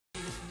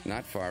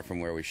Not far from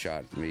where we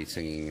shot me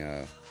singing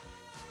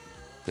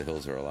The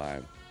Hills Are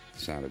Alive,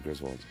 sound of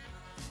Griswolds.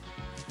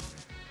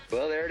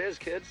 Well, there it is,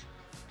 kids.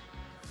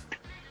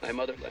 My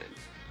motherland.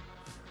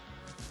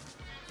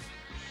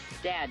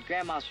 Dad,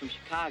 Grandma's from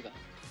Chicago.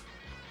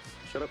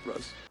 Shut up,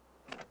 Russ.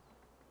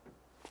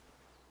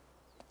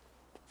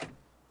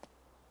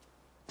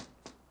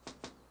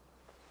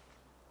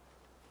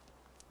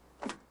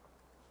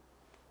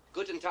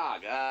 Guten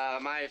Tag.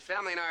 My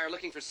family and I are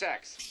looking for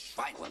sex.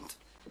 Violent.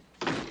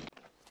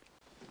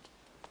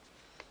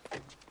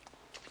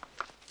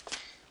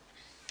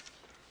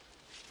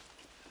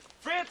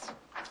 Fritz!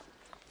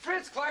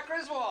 Fritz, Clark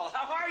Griswold,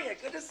 how are you?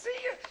 Good to see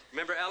you.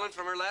 Remember Ellen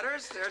from her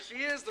letters? There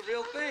she is, the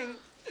real thing.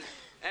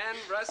 And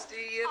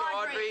Rusty and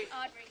Audrey.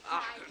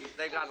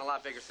 They've gotten a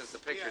lot bigger since the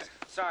pictures.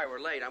 Yeah. Sorry we're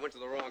late. I went to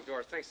the wrong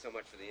door. Thanks so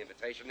much for the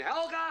invitation.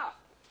 Helga!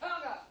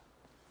 Helga!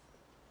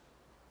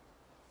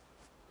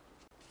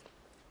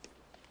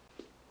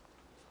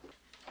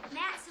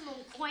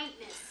 Maximum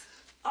quaintness.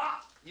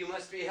 Ah, you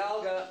must be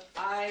Helga.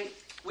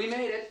 We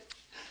made it.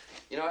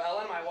 You know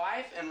Ellen, my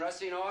wife, and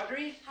Rusty and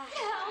Audrey?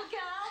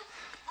 Helga!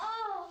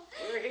 Oh!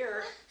 We're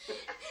here.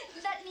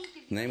 Let me give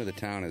you The name of the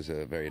town is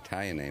a very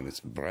Italian name.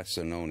 It's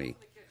Bressanone.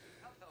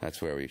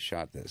 That's where we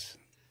shot this.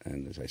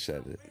 And as I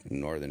said, in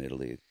northern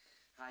Italy.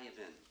 How you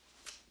been?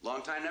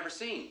 Long time never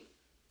seen.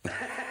 Oh,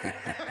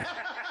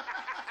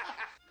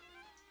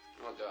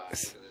 God.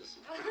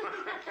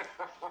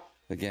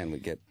 Again, we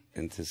get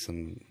into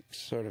some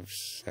sort of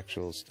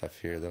sexual stuff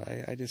here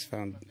that I just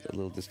found a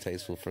little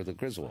distasteful for the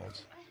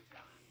Griswolds.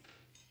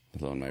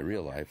 Although in my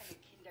real life,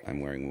 I'm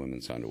wearing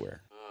women's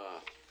underwear.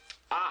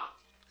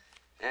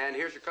 And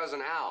here's your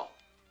cousin Al.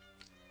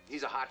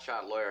 He's a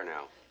hotshot lawyer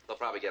now. They'll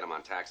probably get him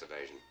on tax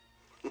evasion.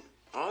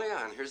 Oh,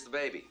 yeah, and here's the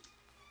baby.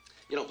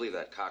 You don't believe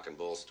that cock and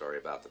bull story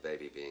about the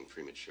baby being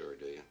premature,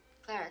 do you?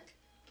 Clark.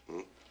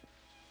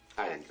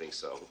 I didn't think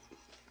so.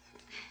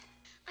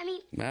 I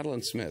mean...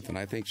 Madeline Smith, and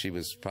I think she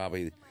was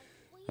probably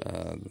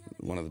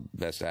one of the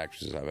best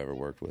actresses I've ever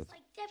worked with.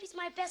 Like, Debbie's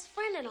my best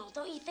friend and all,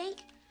 don't you think?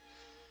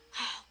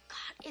 Oh,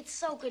 God, it's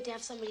so good to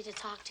have somebody to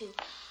talk to.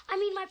 I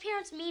mean, my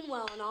parents mean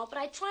well and all, but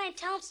I try and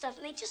tell them stuff,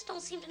 and they just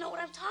don't seem to know what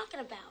I'm talking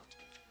about.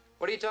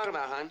 What are you talking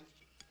about, hon?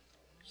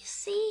 You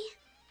see?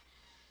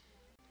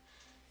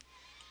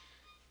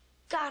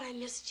 God, I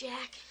miss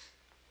Jack.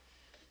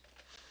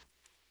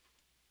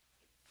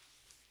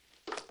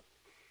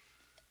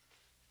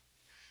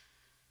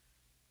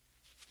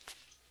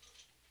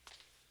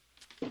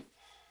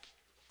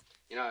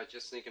 You know, I was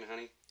just thinking,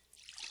 honey,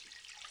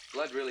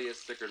 blood really is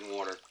thicker than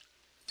water.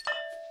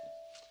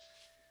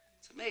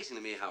 It's amazing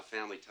to me how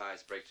family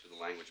ties break through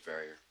the language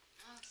barrier.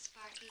 Oh,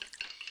 Sparky,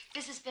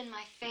 this has been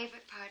my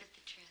favorite part of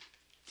the trip.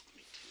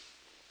 Me too.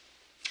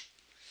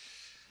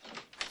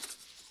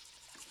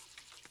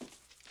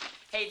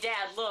 Hey,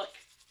 Dad, look.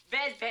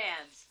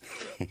 Bedpans.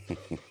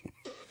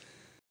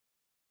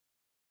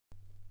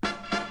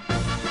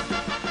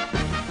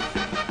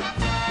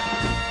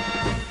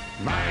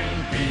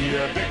 Mein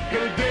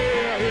Bierdeckel,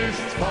 der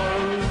ist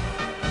voll,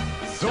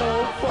 so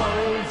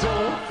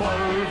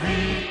voll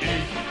wie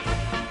ich.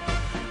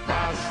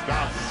 Was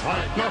das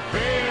heute noch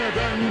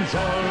werden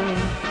soll,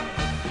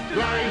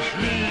 gleich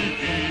lieg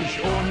ich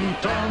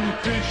unterm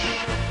Tisch.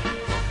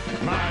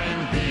 Mein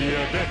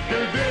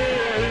Bierdeckel,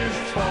 der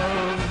ist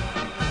voll,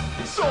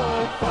 so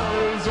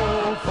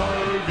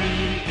voll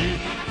wie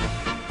ich.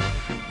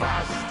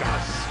 Was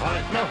das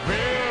heute noch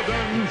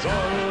werden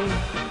soll,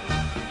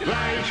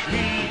 gleich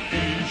lieg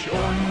ich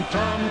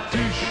unterm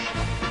Tisch.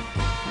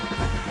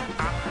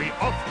 Ach, wie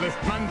oft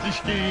lässt man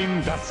sich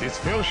gehen, das ist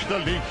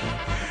fürchterlich.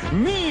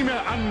 Nie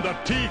mehr an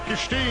der Theke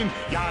stehen,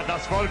 ja,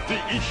 das wollte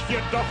ich,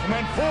 jedoch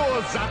mein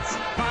Vorsatz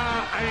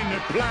war eine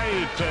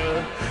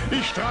Pleite.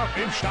 Ich traf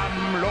im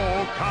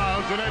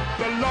Stammlokal so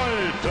nette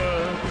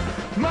Leute.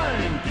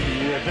 Mein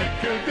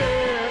Bierdeckel,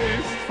 der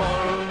ist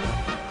voll,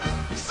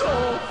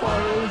 so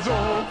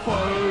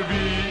voll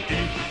wie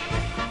ich.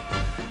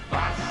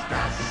 Was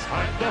das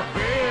heute noch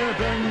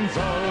werden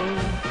soll,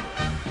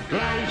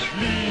 gleich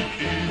lieg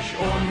ich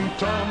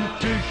unterm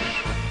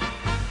Tisch.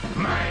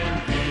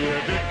 Mein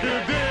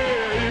Bierdeckel,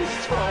 der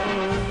ist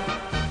voll,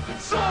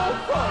 so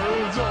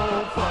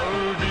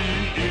voll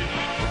wie ich.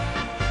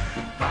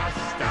 Was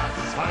das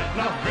heute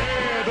noch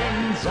werden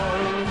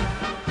soll,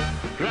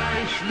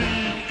 gleich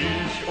lieg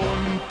ich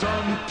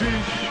unterm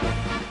Tisch.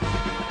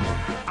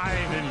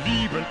 Einen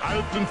lieben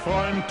alten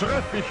Freund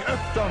treff ich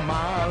öfter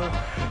mal.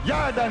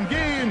 Ja, dann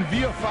gehen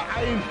wir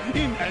vereint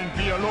in ein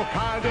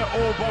Bierlokal. Der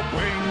Ober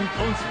bringt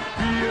uns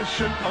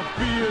Bierchen auf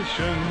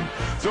Bierchen.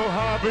 So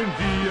haben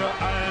wir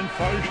ein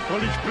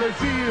feuchtfröhlich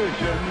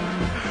Pläsierchen.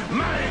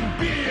 Mein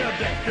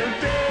Bierdeckel,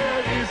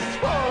 der ist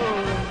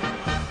voll,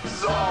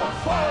 so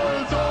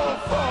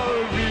voll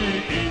wie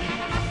ich.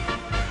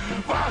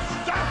 Was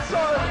das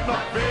heute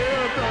noch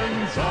werden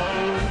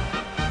soll,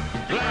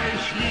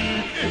 gleich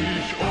lieg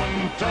ich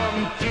unterm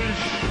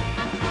Tisch.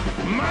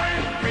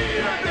 Mein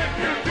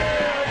Bierdeckel,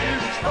 der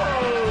ist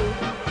voll,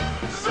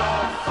 so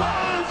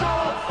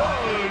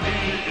voll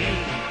wie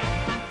ich.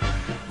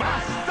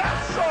 Was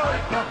das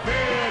heute noch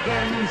werden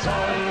werden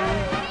soll.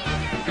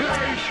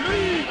 Gleich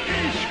lieg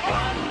ich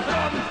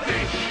unterm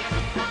Tisch.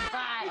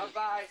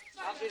 Bye.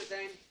 Auf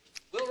Wiedersehen.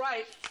 We'll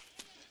write.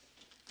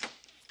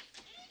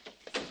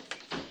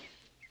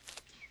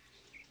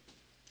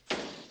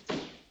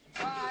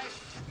 Bye.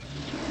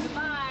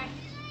 Goodbye.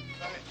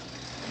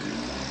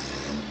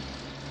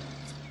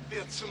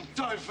 Wer zum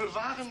Teufel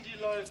waren die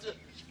Leute?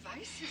 Ich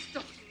weiß es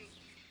doch nicht.